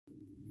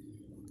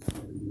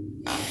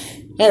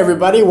Hey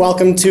everybody,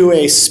 welcome to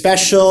a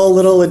special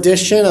little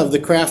edition of the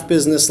Craft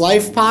Business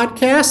Life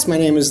podcast. My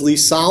name is Lee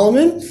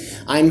Solomon.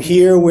 I'm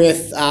here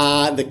with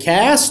the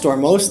cast, or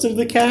most of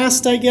the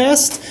cast, I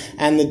guess,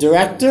 and the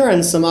director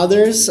and some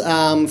others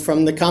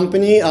from the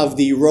company of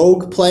the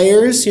Rogue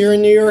Players here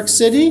in New York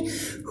City,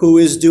 who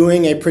is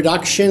doing a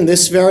production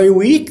this very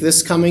week,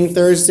 this coming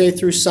Thursday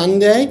through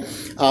Sunday,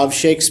 of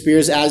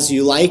Shakespeare's As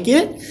You Like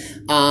It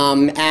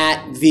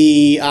at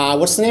the,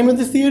 what's the name of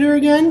the theater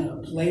again?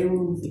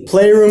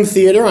 Playroom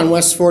Theater on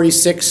West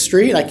 46th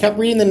Street. I kept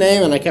reading the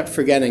name and I kept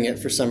forgetting it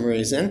for some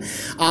reason.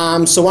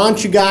 So why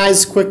don't you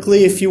guys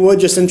quickly, if you would,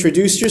 just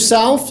introduce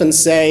yourself and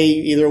say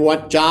either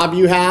what job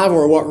you have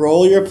or what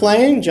role you're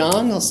playing.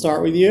 John, I'll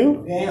start with you.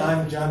 Okay,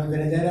 I'm John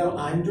Benedetto.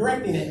 I'm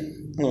directing it.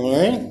 All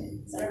right.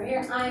 So over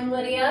here, I'm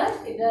Lydia.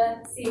 Good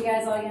to see you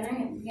guys all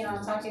again.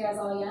 Talk to you guys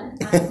all again.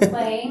 I'm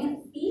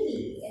playing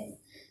Phoebe.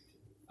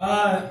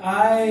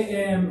 I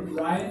am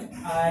Ryan.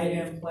 I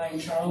am playing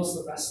Charles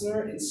the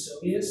Wrestler in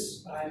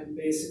Sovius. I'm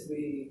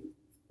basically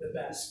the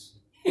best.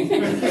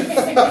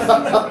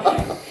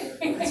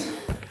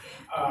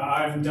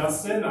 I'm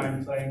Dustin.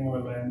 I'm playing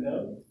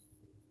Orlando.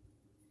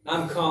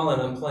 I'm Colin.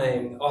 I'm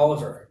playing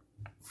Oliver.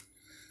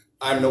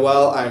 I'm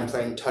Noel. I'm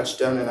playing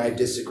Touchdown, and I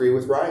disagree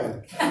with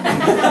Ryan.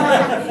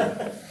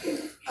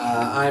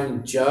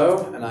 I'm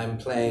Joe, and I'm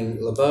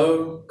playing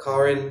LeBeau,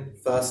 Corin,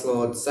 First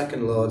Lord,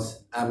 Second Lord,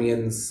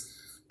 Amiens,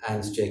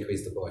 and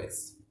Jaques the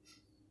Boys.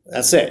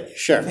 That's it,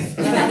 sure.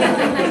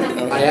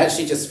 I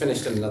actually just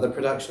finished another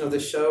production of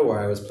this show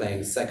where I was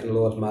playing Second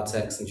Lord,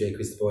 Martex, and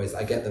Jaques the Boys.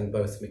 I get them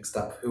both mixed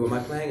up. Who am I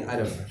playing? I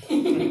don't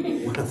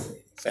know.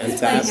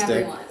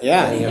 Fantastic. Playing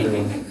Yeah. Playing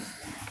everyone.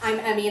 I'm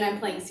Emmy and I'm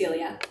playing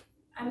Celia.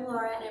 I'm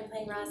Laura and I'm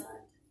playing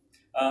Rosalind.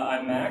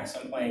 I'm Max.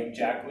 I'm playing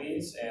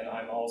Jaques, and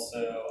I'm also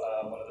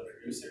one of the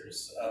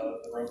producers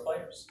of the Rogue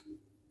Players.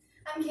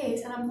 I'm Kate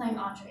and I'm playing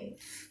Audrey.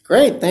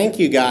 Great, thank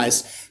you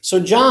guys.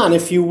 So John,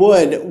 if you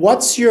would,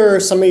 what's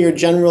some of your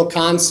general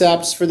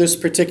concepts for this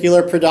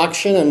particular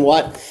production and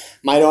what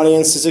might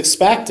audiences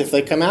expect if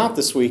they come out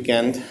this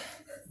weekend?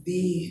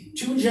 The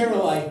two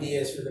general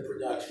ideas for the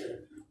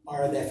production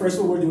are that, first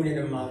of all, we're doing it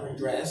in a modern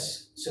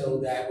dress so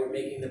that we're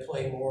making the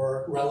play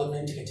more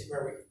relevant to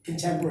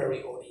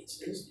contemporary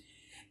audiences.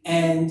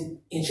 And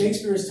in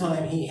Shakespeare's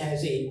time, he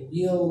has a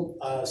real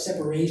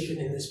separation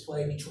in this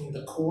play between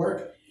the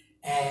court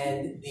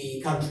and the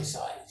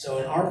countryside. So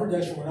in our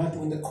production, we're not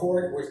doing the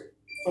court, we're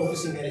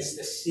focusing that it's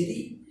the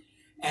city.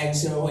 And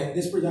so in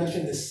this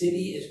production, the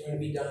city is going to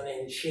be done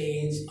in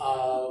shades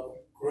of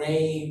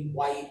gray,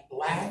 white,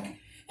 black,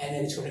 and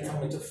then it's going to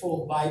come into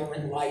full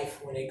vibrant life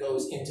when it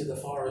goes into the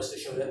forest to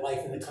show that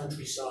life in the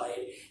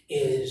countryside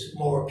is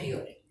more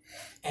appealing.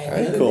 And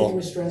the other thing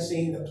we're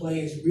stressing, the play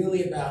is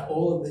really about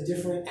all of the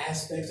different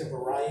aspects and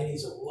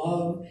varieties of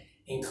love,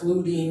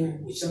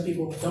 including, which some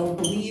people don't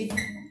believe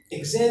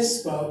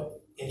exists,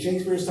 but in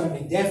Shakespeare's time,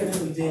 he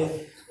definitely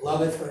did,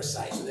 love at first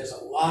sight. So there's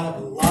a lot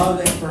of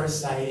love at first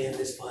sight in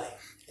this play.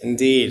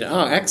 Indeed.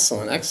 Oh,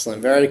 excellent.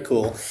 Very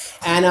cool.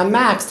 And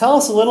Max, tell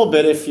us a little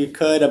bit, if you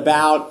could,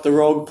 about the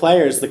Rogue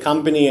Players, the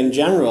company in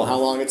general, how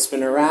long it's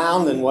been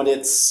around and what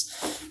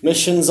its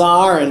missions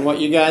are and what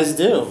you guys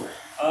do.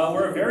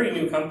 We're a very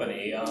new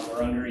company.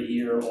 We're under a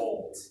year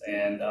old,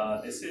 and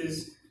this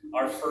is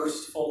our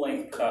first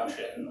full-length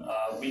production.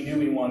 We knew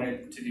we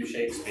wanted to do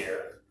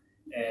Shakespeare,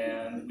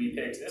 and we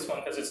picked this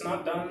one because it's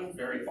not done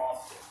very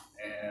often,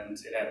 and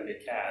it had a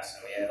good cast,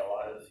 and we had a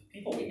lot of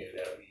people we knew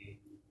that we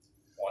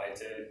wanted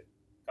to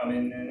come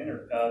in and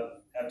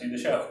do the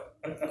show.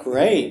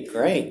 Great.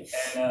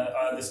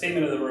 And the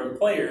statement of the Rogue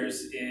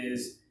Players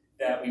is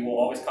that we will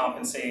always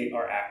compensate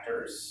our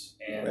actors,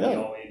 and we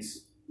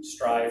always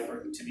strive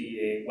to be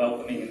a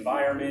welcoming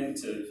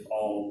environment of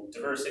all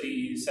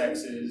diversity,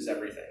 sexes,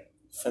 everything.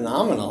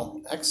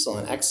 Phenomenal.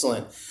 Excellent.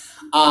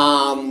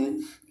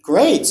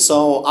 Great.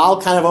 So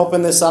I'll kind of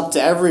open this up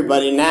to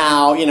everybody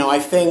now. I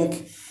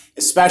think,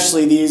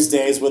 especially these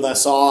days with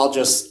us all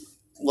just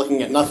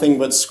looking at nothing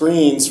but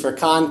screens for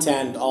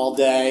content all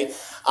day,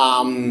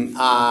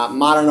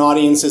 modern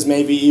audiences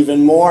may be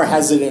even more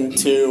hesitant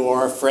to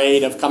or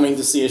afraid of coming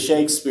to see a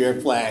Shakespeare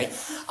play.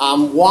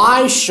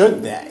 Why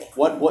should they?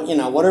 Why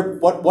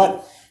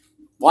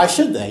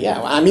should they?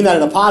 Yeah, I mean that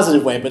in a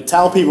positive way, but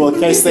tell people in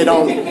case they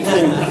don't,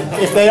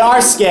 if they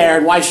are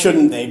scared, why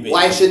shouldn't they be?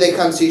 Why should they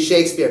come see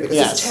Shakespeare? Because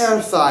it's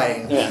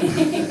terrifying. Yeah.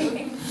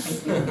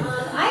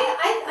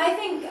 I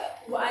think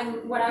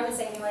what I would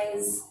say anyway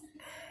is,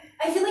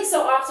 I feel like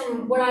so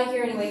often what I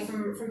hear anyway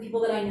from people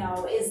that I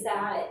know is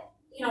that,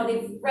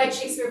 they've read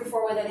Shakespeare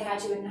before, whether they had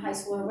to in high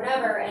school or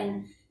whatever,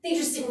 and they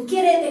just didn't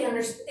get it, they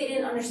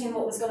didn't understand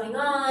what was going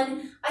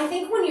on. I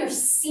think when you're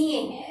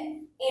seeing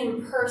it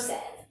in person,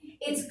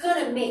 it's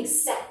gonna make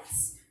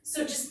sense.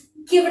 So just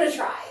give it a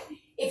try.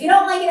 If you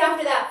don't like it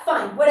after that,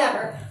 fine,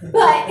 whatever.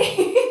 But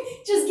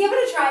just give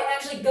it a try and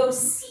actually go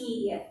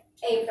see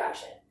a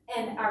production.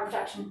 And our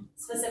production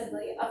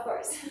specifically, of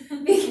course.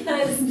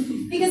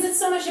 because it's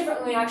so much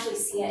different when we actually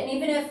see it. And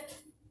even if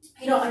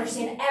you don't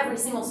understand every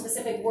single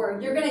specific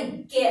word. You're gonna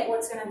get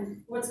what's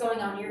going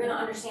on. You're gonna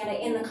understand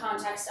it in the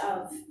context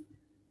of,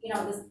 you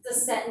know, the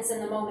sentence in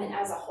the moment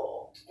as a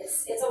whole.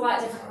 It's a lot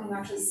different when you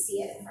actually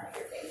see it in front of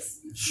your face.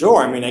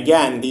 Sure. I mean,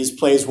 again, these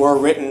plays were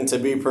written to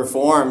be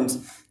performed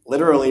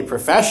literally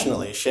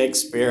professionally.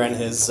 Shakespeare and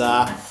his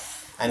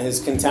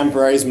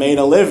contemporaries made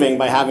a living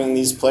by having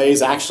these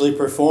plays actually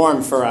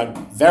performed for a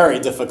very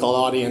difficult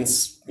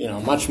audience, you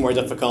know, much more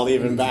difficult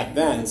even back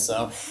then.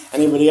 So,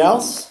 anybody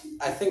else?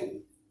 I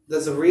think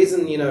there's a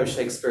reason, you know,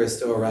 Shakespeare is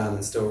still around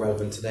and still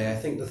relevant today. I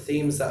think the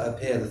themes that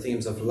appear, the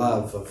themes of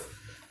love, of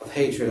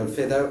hatred, of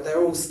fear,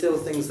 they're all still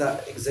things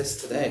that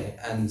exist today.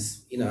 And,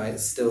 you know,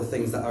 it's still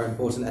things that are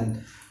important.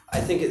 And I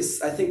think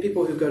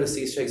people who go to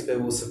see Shakespeare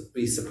will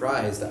be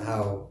surprised at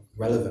how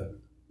relevant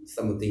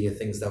some of the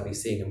things they'll be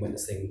seeing and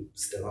witnessing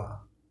still are.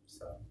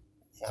 So,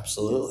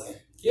 Absolutely.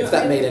 if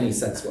that made any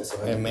sense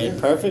whatsoever. It made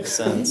perfect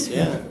sense,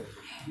 yeah.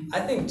 I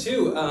think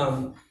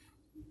too,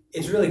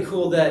 it's really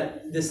cool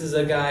that this is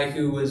a guy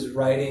who was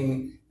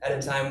writing at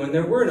a time when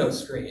there were no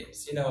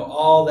screens. You know,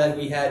 all that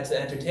we had to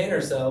entertain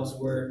ourselves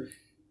were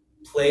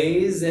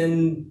plays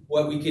and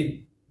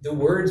the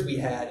words we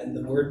had and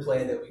the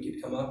wordplay that we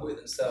could come up with.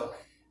 And so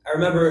I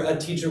remember a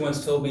teacher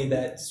once told me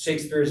that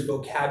Shakespeare's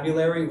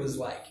vocabulary was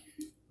like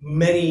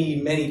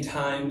many, many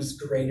times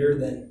greater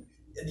than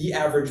the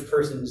average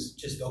person's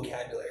just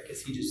vocabulary,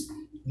 because he just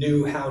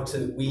knew how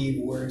to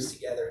weave words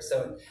together.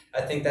 So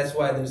I think that's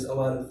why there's a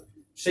lot of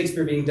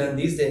Shakespeare being done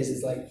these days.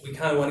 Is like we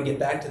kind of want to get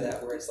back to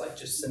that, where it's like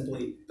just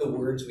simply the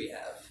words we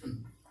have.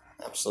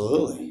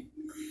 Absolutely.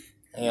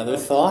 Any other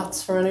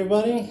thoughts for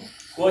anybody?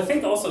 Well, I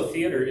think also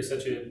theater is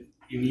such a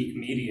unique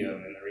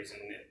medium, and the reason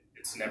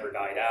it's never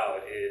died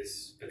out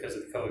is because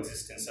of the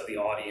coexistence of the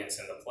audience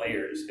and the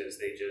players, because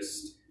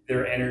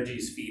their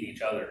energies feed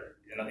each other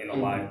in a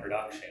live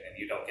production, and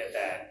you don't get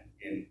that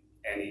in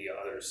any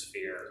other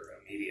sphere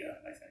of media,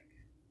 I think.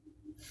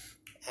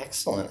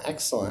 Excellent.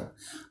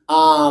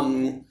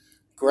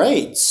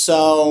 Great.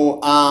 So,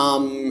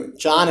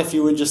 John, if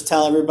you would just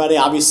tell everybody,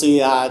 obviously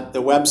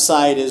the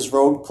website is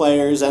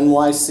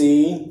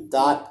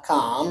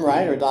rogueplayersnyc.com,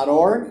 right? Or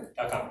 .org?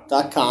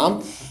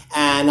 .com.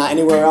 And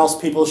anywhere else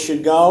people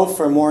should go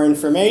for more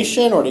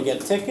information or to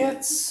get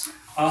tickets?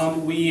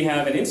 We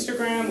have an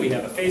Instagram, we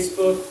have a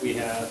Facebook, we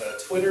have a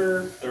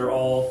Twitter. They're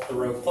all the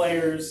Rogue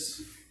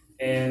Players.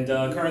 And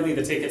currently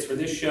the tickets for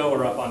this show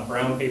are up on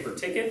Brown Paper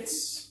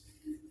Tickets.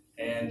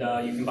 And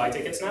you can buy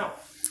tickets now.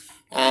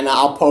 And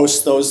I'll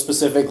post those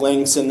specific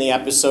links in the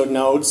episode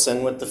notes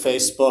and with the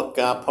Facebook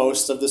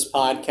post of this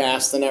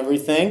podcast and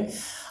everything.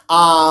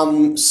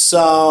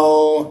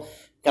 So,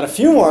 got a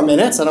few more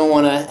minutes. I don't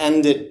want to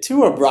end it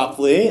too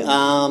abruptly.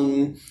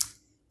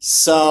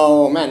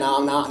 So, man, now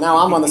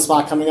I'm on the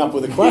spot coming up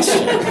with a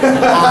question.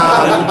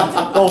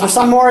 Well, for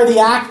some more of the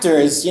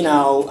actors, you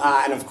know,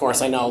 and of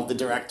course I know the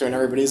director and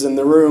everybody's in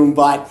the room,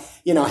 but,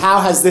 you know,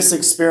 how has this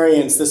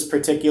experience, this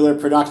particular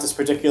product, this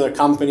particular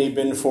company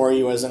been for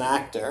you as an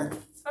actor?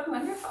 It's been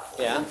wonderful.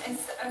 Yeah.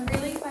 It's a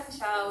really fun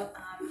show.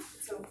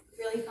 It's a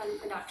really fun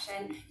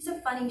production. It's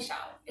a funny show.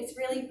 It's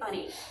really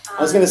funny.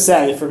 I was going to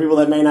say, for people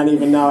that may not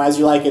even know, As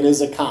You Like It is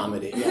a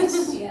comedy,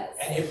 yes. Yes.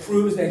 And it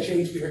proves that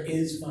Shakespeare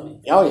is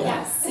funny. Oh, yeah.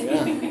 Yes.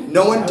 Yeah.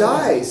 No one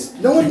dies.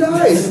 No one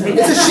dies.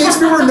 It's a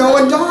Shakespeare where no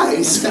one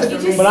dies.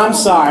 But I'm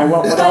sorry,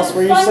 what else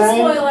were you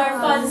saying?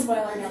 Fun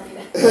spoiler, don't do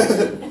that.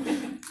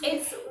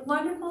 It's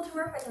wonderful to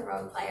work with the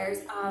Rogue Players.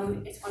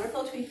 It's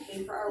wonderful to be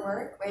paid for our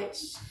work,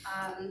 which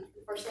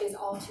unfortunately is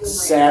all too rare.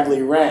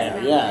 Sadly rare, as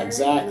an yeah, actor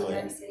exactly. In New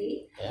York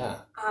City. Yeah.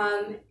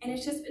 And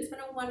it's been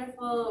a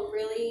wonderful,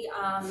 really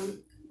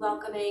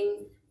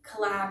welcoming,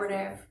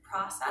 collaborative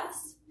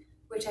process,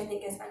 which I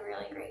think has been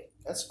really great.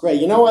 That's great.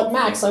 You know what,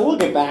 Max, I will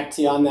get back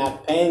to you on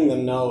that paying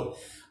them note,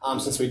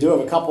 since we do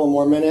have a couple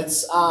more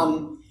minutes.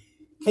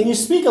 Can you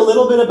speak a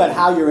little bit about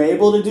how you're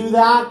able to do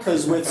that?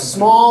 Because with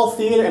small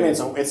theater, I mean,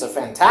 it's a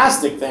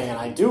fantastic thing, and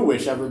I do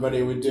wish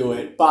everybody would do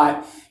it.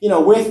 But, you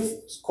know,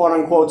 with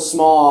quote-unquote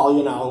small,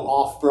 you know,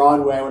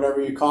 off-Broadway,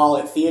 whatever you call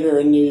it, theater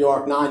in New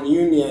York,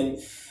 non-union,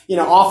 you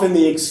know, often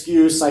the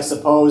excuse, I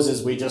suppose,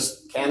 is we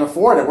just can't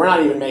afford it. We're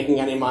not even making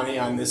any money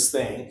on this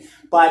thing.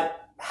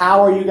 But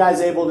how are you guys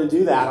able to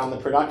do that on the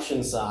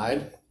production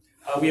side?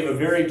 We have a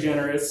very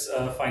generous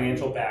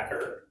financial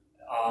backer.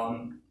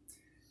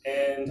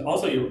 And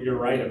also, you're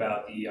right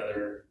about the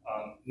other,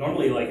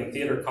 normally like in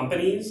theater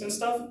companies and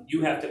stuff,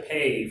 you have to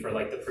pay for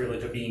like the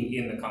privilege of being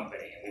in the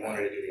company, and we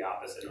wanted to do the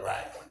opposite.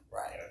 Right.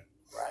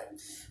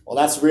 Well,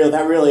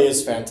 that really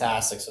is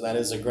fantastic. So that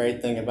is a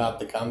great thing about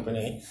the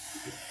company.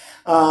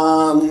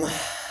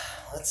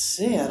 Let's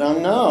see, I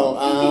don't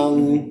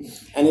know.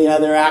 Any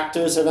other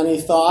actors have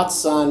any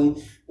thoughts on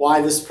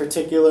why this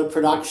particular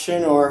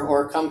production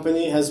or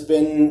company has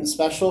been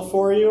special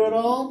for you at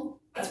all?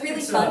 It's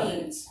really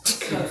funny.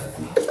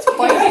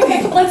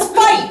 Let's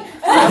fight!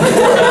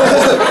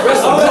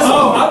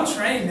 Oh, I'm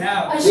trained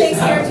now. A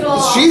Shakespeare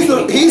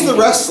tool. He's the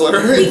wrestler.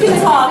 He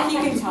can talk.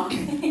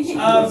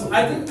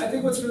 I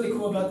think what's really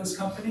cool about this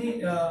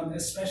company,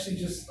 especially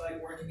just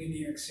like working in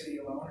New York City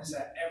alone, is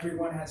that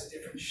everyone has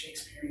different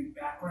Shakespearean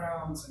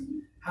backgrounds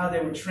and how they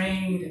were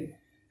trained, and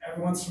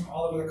everyone's from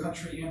all over the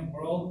country and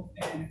world,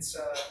 and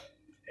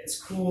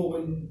it's cool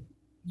when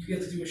you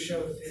get to do a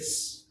show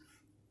this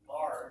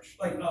large,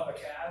 like of a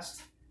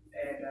cast,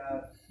 and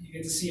you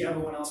get to see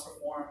everyone else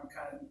perform and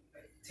kind of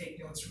like take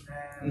notes from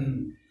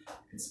them.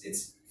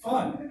 It's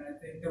fun, and I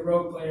think the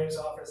Rogue Players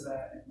offers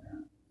that,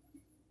 and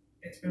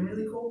it's been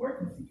really cool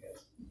working with you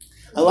guys.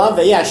 I love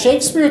that. Yeah,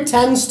 Shakespeare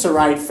tends to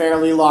write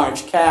fairly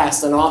large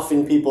casts, and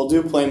often people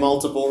do play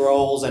multiple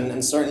roles,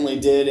 and certainly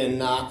did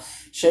in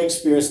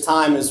Shakespeare's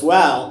time as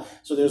well.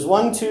 So there's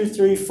 1, 2,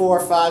 3, 4,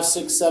 5,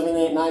 6, 7,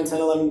 8, 9, 10,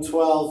 11,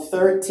 12,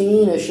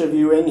 13-ish of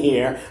you in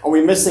here. Are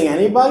we missing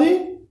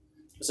anybody?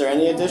 Is there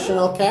any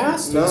additional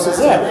cast? No, This is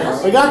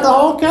that's it. We got the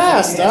whole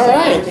cast. All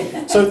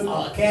right. So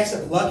A cast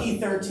of lucky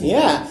 13.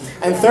 yeah,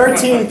 and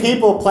 13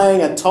 people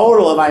playing a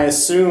total of, I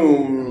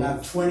assume,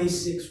 About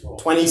 26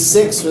 roles.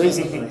 26.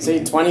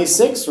 See,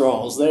 26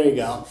 roles. There you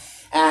go.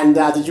 And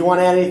did you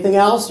want to add anything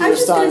else? You I were was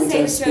just gonna starting say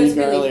to the show's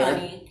speak really earlier.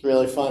 funny.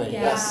 Really funny.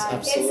 Yeah. Yes,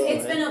 absolutely.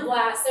 It's been a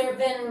blast. There have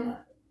been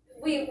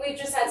we've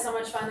just had so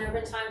much fun. There have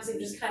been times we've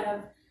just kind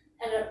of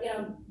ended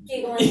up,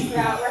 giggling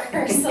throughout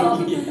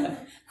rehearsal.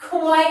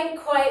 Quite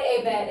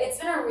a bit. It's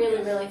been a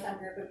really, really fun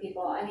group of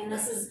people. I mean,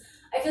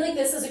 I feel like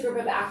this is a group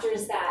of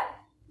actors that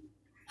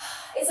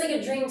it's like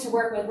a dream to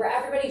work with, where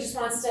everybody just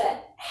wants to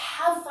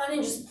have fun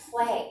and just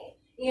play,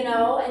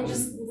 and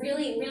just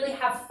really, really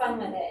have fun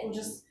with it, and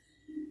just,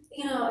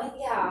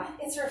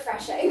 it's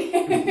refreshing.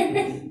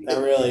 That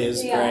really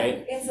is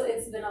great.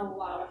 It's been a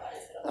lot of fun.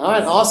 All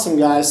right, awesome,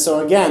 guys.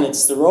 So again,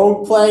 it's the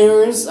Rogue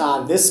Players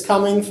this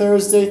coming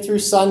Thursday through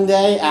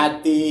Sunday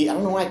at the, I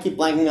don't know why I keep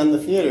blanking on the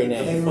theater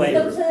name. I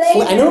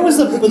know it was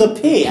with a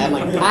P. I'm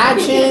like,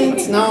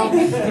 Pageant? No.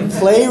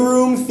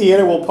 Playroom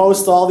Theater. We'll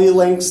post all the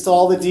links to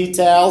all the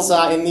details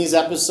in these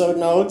episode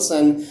notes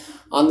and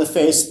on the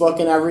Facebook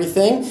and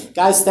everything.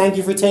 Guys, thank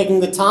you for taking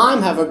the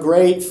time. Have a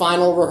great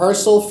final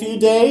rehearsal few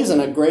days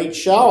and a great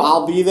show.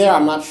 I'll be there.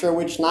 I'm not sure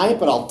which night,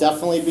 but I'll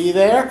definitely be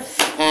there.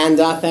 And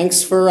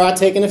thanks for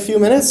taking a few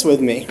minutes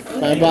with me.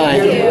 Bye-bye.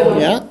 Thank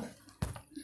you. Yeah.